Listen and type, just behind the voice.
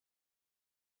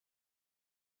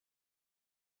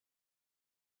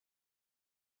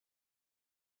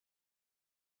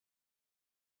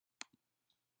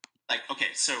like,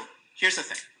 okay, so here's the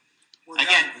thing. We're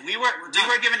Again, done. we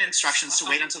were given instructions to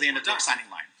wait until the end of the book signing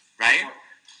line, right?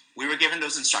 We were given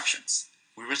those instructions.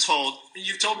 We were told.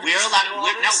 You've told me we're allowed all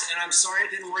this, and I'm sorry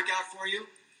it didn't work out for you.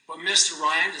 But Mr.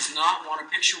 Ryan does not want a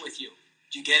picture with you.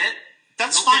 Do you get it?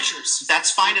 That's no fine. Pictures.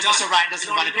 That's fine if Done. Mr. Ryan doesn't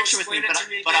want a picture with me.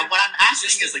 But what I'm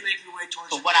asking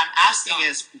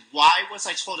is, like, why was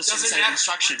I told a certain set of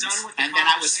instructions, and then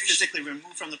I was physically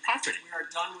removed from the property? We are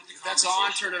done with the conversation. If that's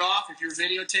on, turn it off. If you're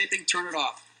videotaping, turn it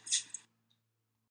off.